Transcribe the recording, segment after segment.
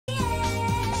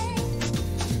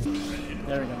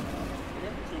There we go.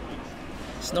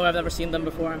 Snow, I've never seen them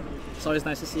before. It's always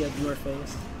nice to see a viewer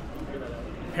face.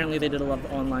 Apparently they did a lot of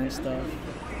online stuff.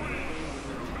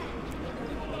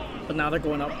 But now they're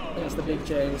going up against the Big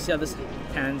J. We'll see how this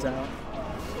pans out.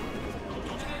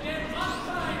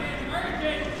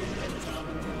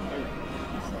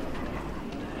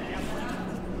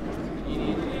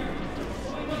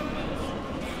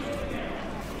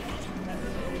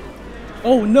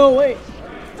 Oh no, wait!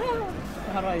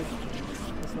 How do I...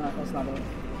 That's not a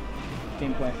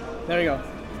gameplay. There you go.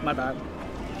 My bad.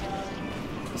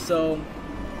 So,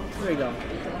 there you go.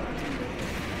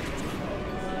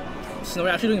 Snowy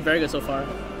actually doing very good so far.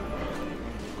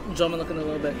 Jovann looking a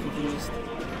little bit confused.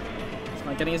 He's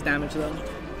not getting his damage though.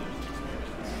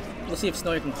 We'll see if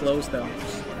Snowy can close though.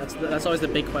 That's always the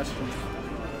big question.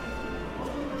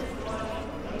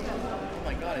 Oh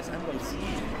my god, it's MOC.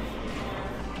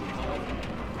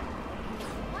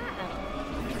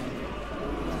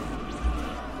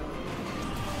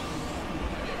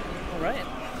 Alright.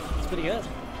 It's pretty good.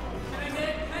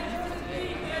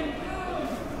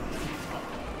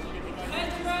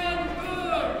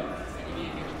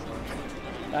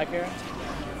 Back here.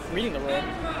 Reading the roll.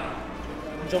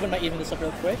 Jovann might even this up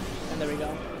real quick, and there we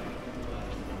go.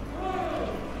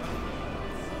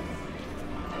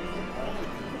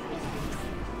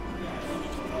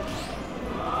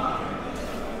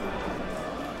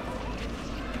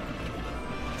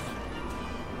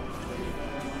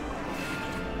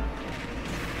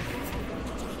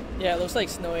 Yeah, it looks like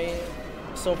Snowy,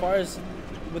 so far as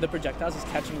with the projectiles, is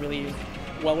catching really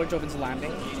well where Jovann's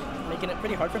landing, making it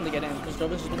pretty hard for him to get in because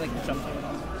Jovann's just been like jumping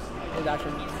and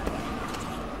dashing.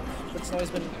 But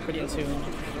Snowy's been pretty in tune.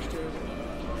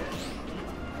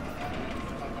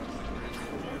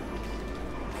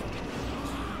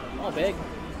 Oh, big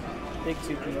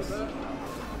two-piece.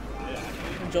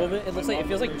 Jovann, it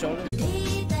feels like Jovann.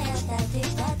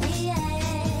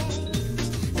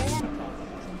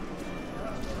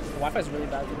 Wi-Fi's really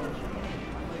bad today.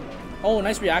 Oh,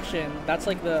 nice reaction. That's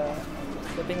like the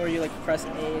thing where you like press A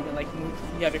and like move,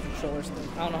 you have your controller stick.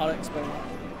 I don't know how to explain it,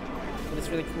 but it's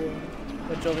really cool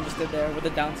what Jovann just did there with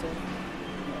the down tilt.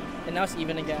 And now it's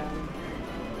even again.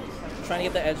 Trying to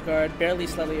get the edge guard, barely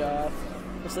slightly off.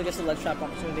 Looks like it's a ledge trap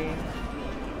opportunity.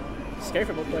 Scary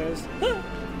for both players.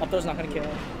 Up throw's not gonna kill,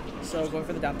 so going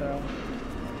for the down throw.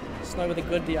 Snowy with a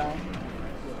good DI.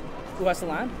 Who has to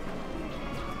land?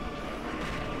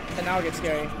 And now it gets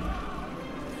scary.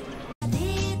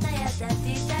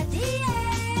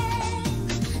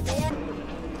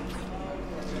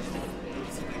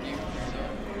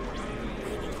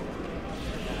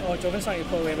 Oh, Jovann's trying to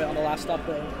pull away, but on the last stop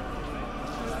there.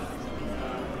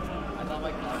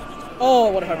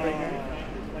 Oh, what a heartbreaker.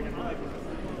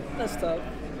 That's tough.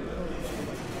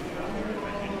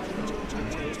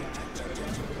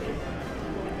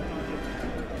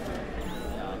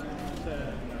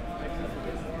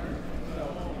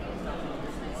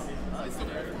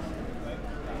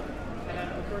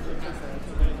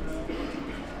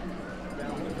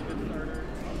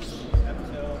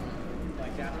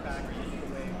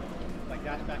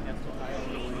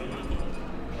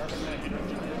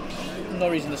 No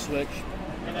reason to switch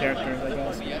characters, I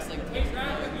guess.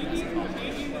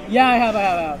 Yeah, I have.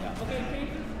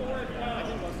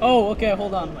 Oh, okay,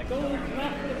 hold on.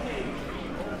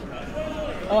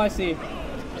 Oh, I see.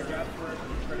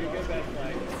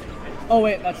 Oh,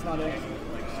 wait, that's not it.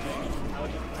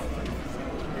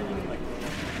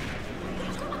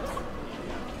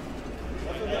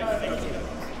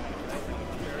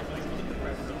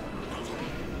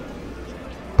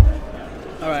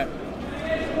 All right.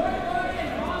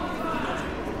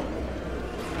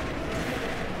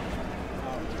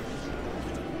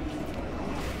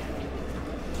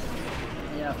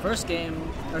 Yeah, first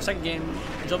game, or second game,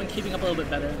 Jovann keeping up a little bit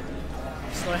better.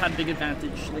 Snowy had big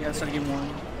advantage like at the start of game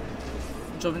one.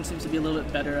 Jovann seems to be a little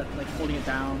bit better at like holding it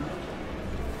down.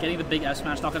 Getting the big F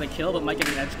smash, not gonna kill, but might get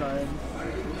an edge guard.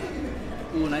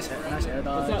 Ooh, nice air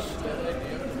dodge.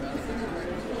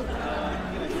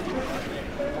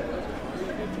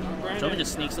 Jovann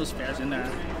just sneaks those fairs in there.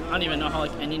 I don't even know how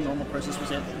like any normal person was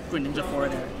hit Greninja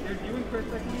forward there.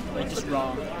 Like just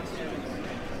raw.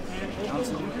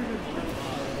 Bouncing.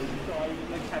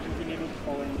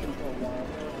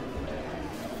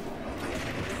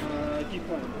 Keep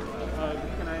playing.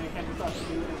 Can I hand this off to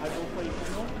you and I will play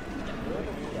signal?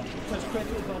 Because Chris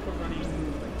is also running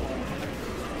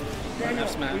F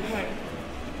smash.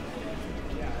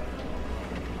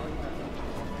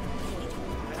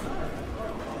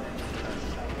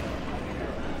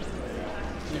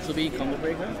 This will be combo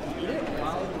breaker.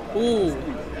 Ooh,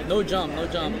 no jump.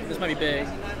 This might be big.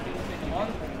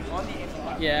 on the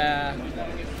anti-fire. Yeah,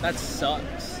 that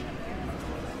sucks.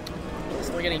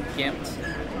 We're getting gimped.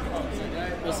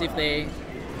 We'll see if they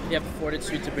have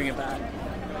fortitude to bring it back.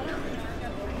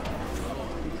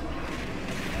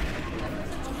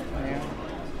 Yeah.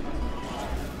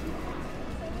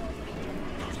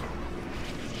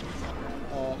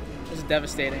 Oh, this is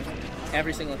devastating.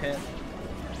 Every single hit.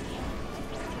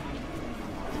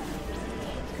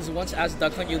 Because once as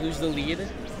Duck Hunt you lose the lead,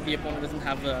 the opponent doesn't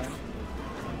have the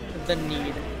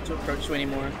need to approach you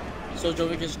anymore. So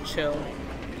Jovann just chill,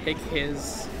 pick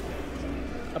his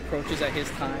approaches at his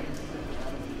time,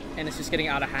 and it's just getting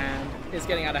out of hand. It's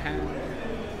getting out of hand.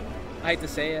 I hate to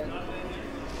say it.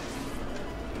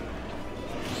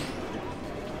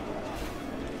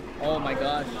 Oh my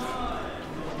gosh.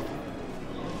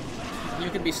 You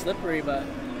could be slippery, but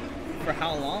for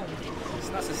how long? It's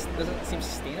not. Doesn't seem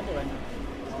sustainable right now.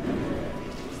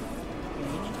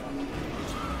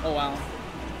 Oh wow.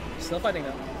 Still fighting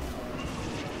though.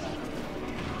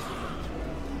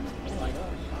 Oh my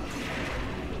gosh.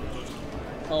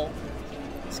 Oh.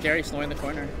 Scary, Snowy in the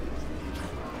corner.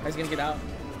 He's gonna get out.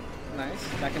 Nice.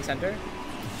 Back in center.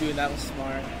 Dude, that was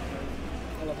smart.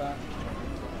 I love that.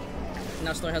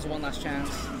 Now Snowy has one last chance.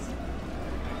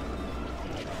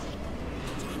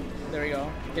 There we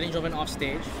go. Getting Jovann off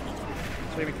stage.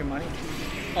 So we make your money.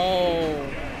 Oh.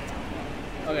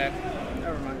 Okay.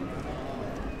 Never mind.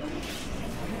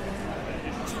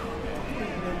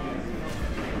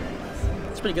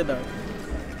 It's pretty good though.